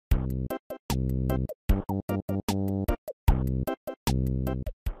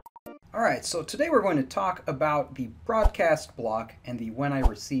All right, so today we're going to talk about the broadcast block and the when I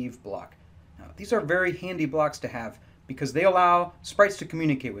receive block. Now, these are very handy blocks to have because they allow sprites to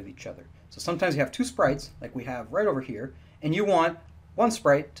communicate with each other. So sometimes you have two sprites, like we have right over here, and you want one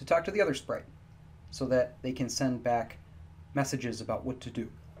sprite to talk to the other sprite so that they can send back messages about what to do.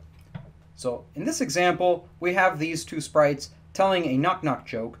 So in this example, we have these two sprites telling a knock-knock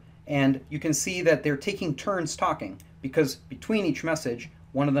joke, and you can see that they're taking turns talking because between each message,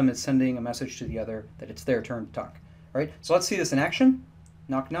 one of them is sending a message to the other that it's their turn to talk. All right, so let's see this in action.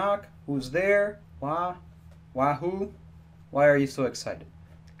 Knock, knock. Who's there? Wah. Wahoo. Why are you so excited?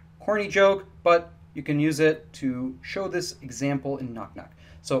 Corny joke, but you can use it to show this example in knock, knock.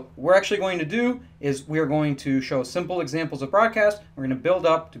 So what we're actually going to do is we're going to show simple examples of broadcast. We're going to build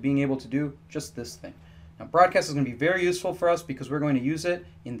up to being able to do just this thing. Now, broadcast is going to be very useful for us because we're going to use it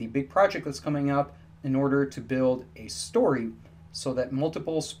in the big project that's coming up in order to build a story so that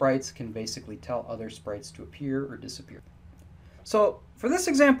multiple sprites can basically tell other sprites to appear or disappear. So for this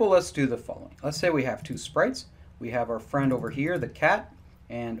example, let's do the following. Let's say we have two sprites. We have our friend over here, the cat,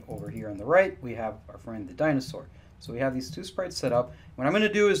 and over here on the right, we have our friend, the dinosaur. So we have these two sprites set up. What I'm going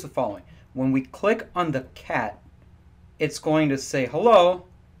to do is the following. When we click on the cat, it's going to say hello,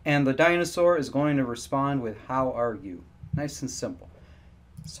 and the dinosaur is going to respond with how are you? Nice and simple.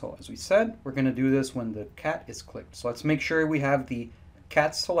 So as we said, we're going to do this when the cat is clicked. So let's make sure we have the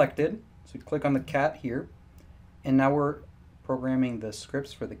cat selected. So we click on the cat here, and now we're programming the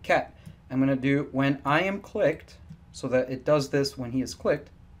scripts for the cat. I'm going to do when I am clicked, so that it does this when he is clicked.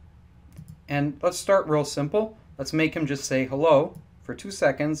 And let's start real simple. Let's make him just say hello for 2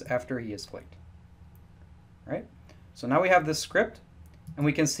 seconds after he is clicked. All right? So now we have this script, and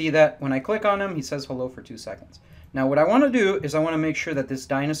we can see that when I click on him, he says hello for 2 seconds. Now what I want to do is I want to make sure that this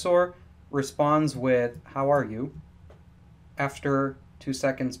dinosaur responds with how are you after 2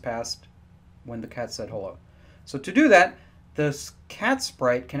 seconds passed when the cat said hello. So to do that, this cat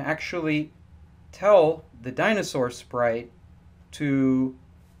sprite can actually tell the dinosaur sprite to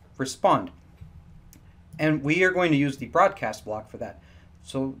respond. And we are going to use the broadcast block for that.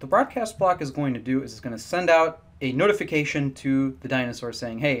 So the broadcast block is going to do is it's going to send out a notification to the dinosaur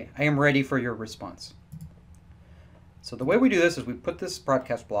saying, hey, I am ready for your response. So the way we do this is we put this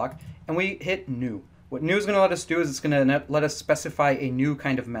broadcast block and we hit new. What new is going to let us do is it's going to let us specify a new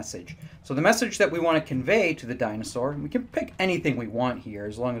kind of message. So the message that we want to convey to the dinosaur, we can pick anything we want here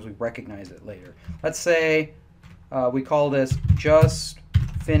as long as we recognize it later. Let's say we call this just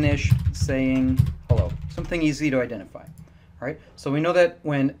finished saying hello. Something easy to identify. All right? So we know that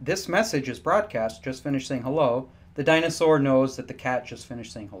when this message is broadcast, just finished saying hello, the dinosaur knows that the cat just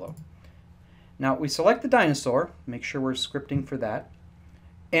finished saying hello. Now we select the dinosaur, make sure we're scripting for that,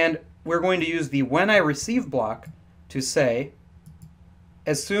 and we're going to use the when I receive block to say,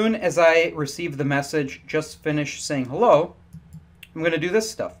 as soon as I receive the message, just finish saying hello, I'm going to do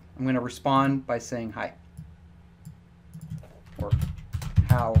this stuff. I'm going to respond by saying hi, or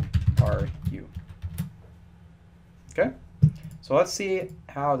how are you? Okay, so let's see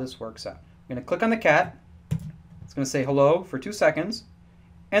how this works out. I'm going to click on the cat, it's going to say hello for 2 seconds,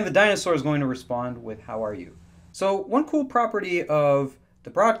 and the dinosaur is going to respond with how are you. So one cool property of the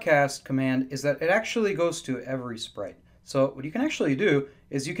broadcast command is that it actually goes to every sprite. So what you can actually do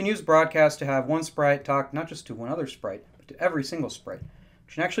is you can use broadcast to have one sprite talk not just to one other sprite, but to every single sprite,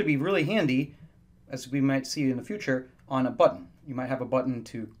 which can actually be really handy, as we might see in the future, on a button. You might have a button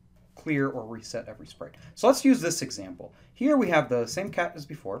to clear or reset every sprite. So let's use this example. Here we have the same cat as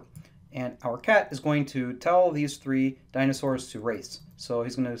before, and our cat is going to tell these three dinosaurs to race. So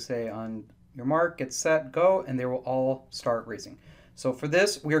he's going to say on your mark, get set, go, and they will all start racing. So for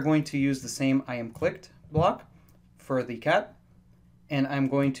this, we are going to use the same I am clicked block for the cat. And I'm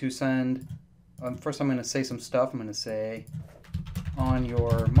going to send, first I'm going to say some stuff. I'm going to say on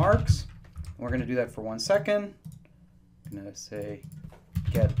your marks. We're going to do that for 1 second. I'm going to say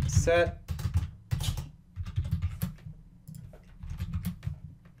get set.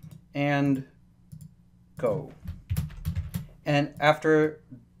 And go. And after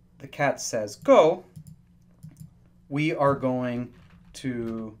the cat says go, we are going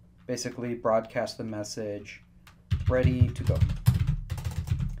to basically broadcast the message ready to go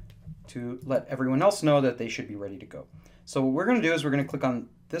to let everyone else know that they should be ready to go. So what we're going to do is we're going to click on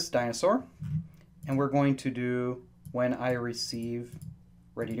this dinosaur and we're going to do when I receive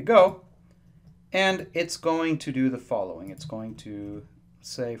ready to go, and it's going to do the following. It's going to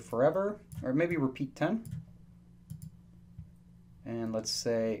say forever, or maybe repeat 10. And let's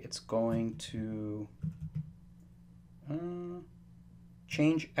say it's going to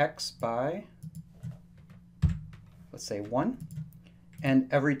change x by, let's say 1. And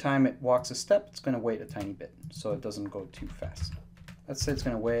every time it walks a step, it's going to wait a tiny bit so it doesn't go too fast. Let's say it's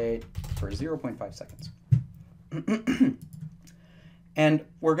going to wait for 0.5 seconds. And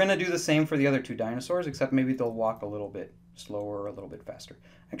we're going to do the same for the other two dinosaurs, except maybe they'll walk a little bit slower or a little bit faster.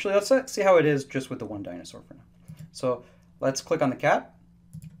 Actually, let's see how it is just with the one dinosaur for now. So let's click on the cat.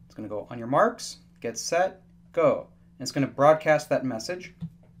 It's going to go on your marks, get set, go. And it's going to broadcast that message,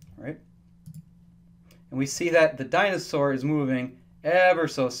 right? And we see that the dinosaur is moving ever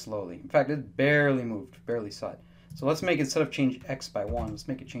so slowly. In fact, it barely moved, barely saw it. So let's make, instead of change x by 1, let's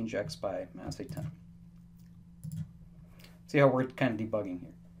make it change x by, say 10. See how we're kind of debugging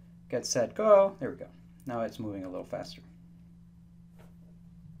here. Get set, go. There we go. Now it's moving a little faster.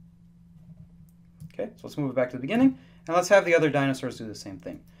 Okay, so let's move it back to the beginning, and let's have the other dinosaurs do the same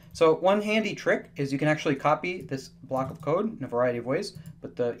thing. So one handy trick is you can actually copy this block of code in a variety of ways,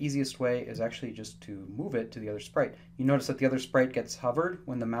 but the easiest way is actually just to move it to the other sprite. You notice that the other sprite gets hovered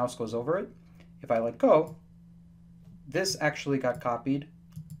when the mouse goes over it. If I let go, this actually got copied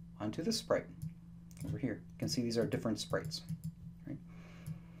onto this sprite over here. You can see these are different sprites. Right?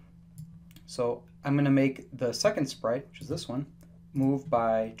 So I'm going to make the second sprite, which is this one, move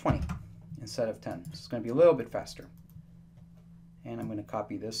by 20 instead of 10. This is going to be a little bit faster. And I'm going to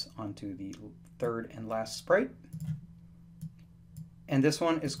copy this onto the third and last sprite. And this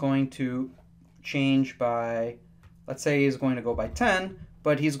one is going to change by, let's say he's going to go by 10,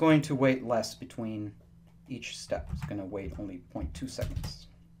 but he's going to wait less between each step. It's going to wait only 0.2 seconds.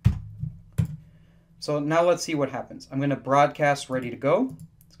 So now let's see what happens. I'm going to broadcast ready to go.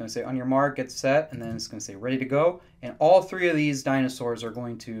 It's going to say on your mark, get set, and then it's going to say ready to go. And all three of these dinosaurs are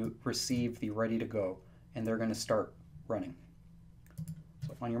going to receive the ready to go, and they're going to start running.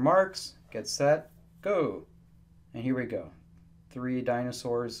 So on your marks, get set, go. And here we go. 3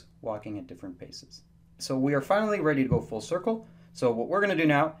 dinosaurs walking at different paces. So we are finally ready to go full circle. So what we're going to do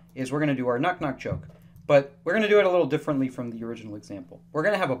now is we're going to do our knock-knock joke. But we're going to do it a little differently from the original example. We're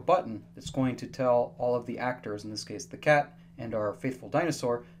going to have a button that's going to tell all of the actors, in this case the cat and our faithful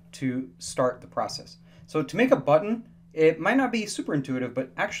dinosaur, to start the process. So to make a button, it might not be super intuitive, but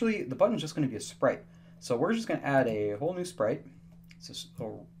actually the button's just going to be a sprite. So we're just going to add a whole new sprite. It's just a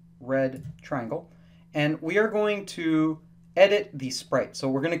red triangle. And we are going to edit the sprite. So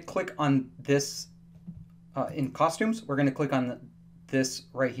we're going to click on this in costumes. We're going to click on this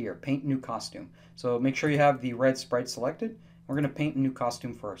right here, paint new costume. So make sure you have the red sprite selected. We're going to paint a new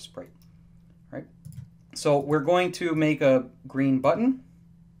costume for our sprite. Right? So we're going to make a green button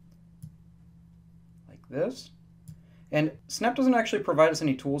like this. And Snap doesn't actually provide us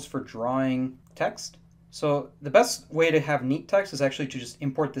any tools for drawing text. So the best way to have neat text is actually to just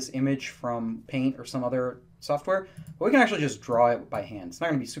import this image from Paint or some other software. But we can actually just draw it by hand. It's not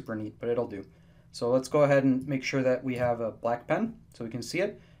going to be super neat, but it'll do. So let's go ahead and make sure that we have a black pen so we can see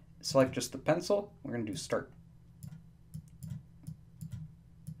it. Select just the pencil. We're going to do start.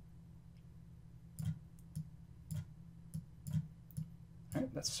 All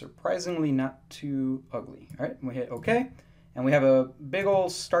right, that's surprisingly not too ugly. All right, and we hit OK, and we have a big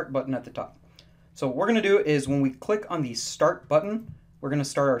old start button at the top. So what we're going to do is when we click on the start button, we're going to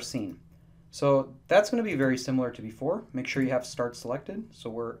start our scene. So that's going to be very similar to before. Make sure you have start selected. So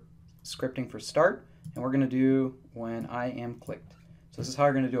we're scripting for start, and we're going to do when I am clicked. So this is how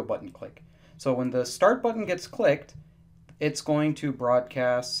you're going to do a button click. So when the start button gets clicked, it's going to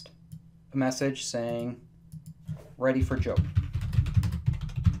broadcast a message saying ready for joke.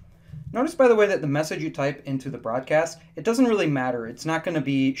 Notice, by the way, that the message you type into the broadcast, it doesn't really matter. It's not going to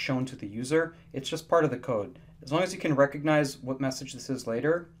be shown to the user. It's just part of the code. As long as you can recognize what message this is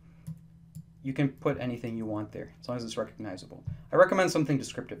later, you can put anything you want there, as long as it's recognizable. I recommend something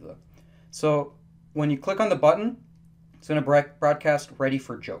descriptive, though. So when you click on the button, it's going to broadcast ready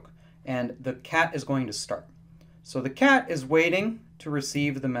for joke, and the cat is going to start. So the cat is waiting to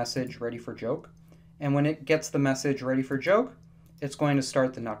receive the message ready for joke, and when it gets the message ready for joke, it's going to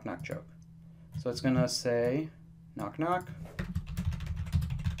start the knock knock joke. So it's going to say knock knock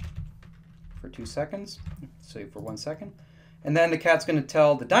for 2 seconds, so for 1 second, and then the cat's going to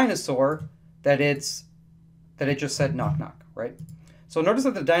tell the dinosaur that it just said knock knock, right? So notice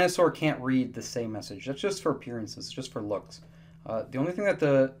that the dinosaur can't read the same message. That's just for appearances, just for looks. The only thing that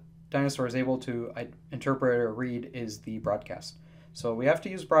the dinosaur is able to interpret or read is the broadcast. So we have to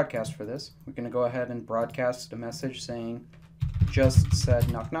use broadcast for this. We're going to go ahead and broadcast a message saying just said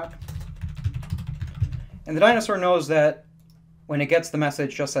knock knock. And the dinosaur knows that when it gets the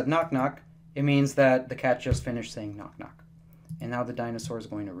message just said knock knock, it means that the cat just finished saying knock knock. And now the dinosaur is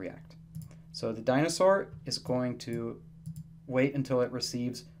going to react. So the dinosaur is going to wait until it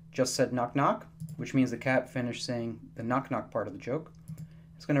receives just said knock knock, which means the cat finished saying the knock knock part of the joke.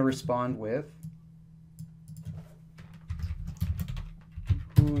 it's going to respond with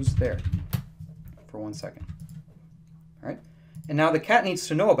who's there for 1 second. All right. And now the cat needs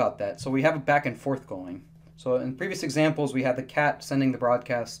to know about that. So we have a back and forth going. So in previous examples, we had the cat sending the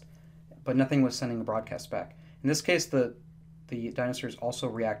broadcast, but nothing was sending the broadcast back. In this case, the dinosaur is also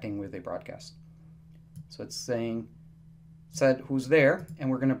reacting with a broadcast. So it's said who's there, and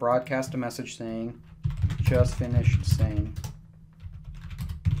we're going to broadcast a message saying, just finished saying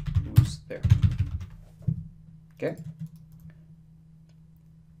who's there. Okay?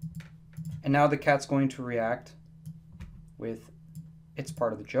 And now the cat's going to react with its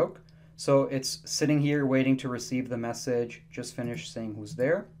part of the joke. So it's sitting here waiting to receive the message, just finished saying who's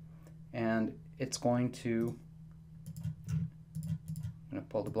there. And it's going to, I'm going to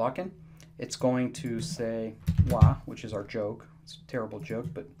pull the block in. It's going to say wah, which is our joke. It's a terrible joke,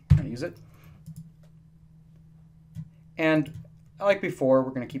 but we're going to use it. And like before,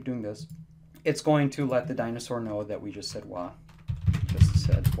 we're going to keep doing this. It's going to let the dinosaur know that we just said wah. Just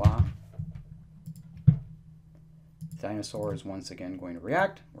said wah. The dinosaur is once again going to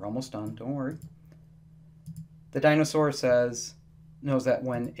react. We're almost done, don't worry. The dinosaur knows that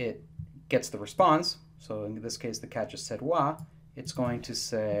when it gets the response, so in this case the cat just said wah, it's going to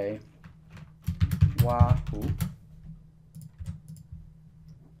say wahoo.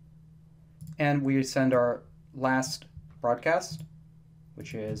 And we send our last broadcast,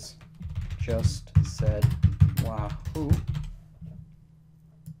 which is just said wahoo.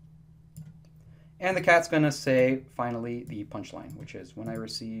 And the cat's going to say, finally, the punchline, which is, when I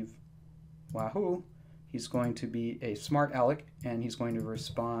receive wahoo, he's going to be a smart aleck, and he's going to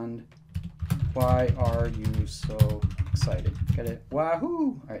respond, why are you so excited? Get it?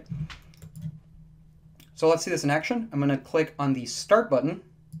 Wahoo! All right. So let's see this in action. I'm going to click on the start button.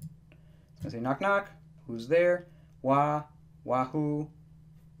 It's going to say, knock, knock. Who's there? Wah, wahoo.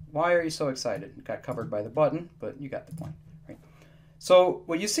 Why are you so excited? It got covered by the button, but you got the point. So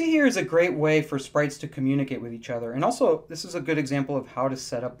what you see here is a great way for sprites to communicate with each other. And also, this is a good example of how to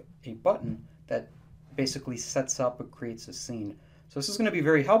set up a button that basically sets up or creates a scene. So this is going to be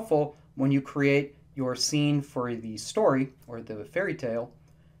very helpful when you create your scene for the story or the fairy tale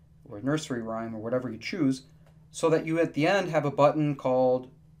or nursery rhyme or whatever you choose, so that you at the end have a button called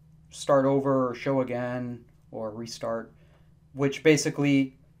start over or show again or restart, which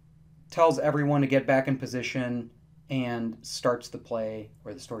basically tells everyone to get back in position and starts the play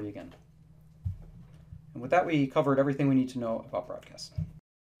or the story again. And with that, we covered everything we need to know about broadcast.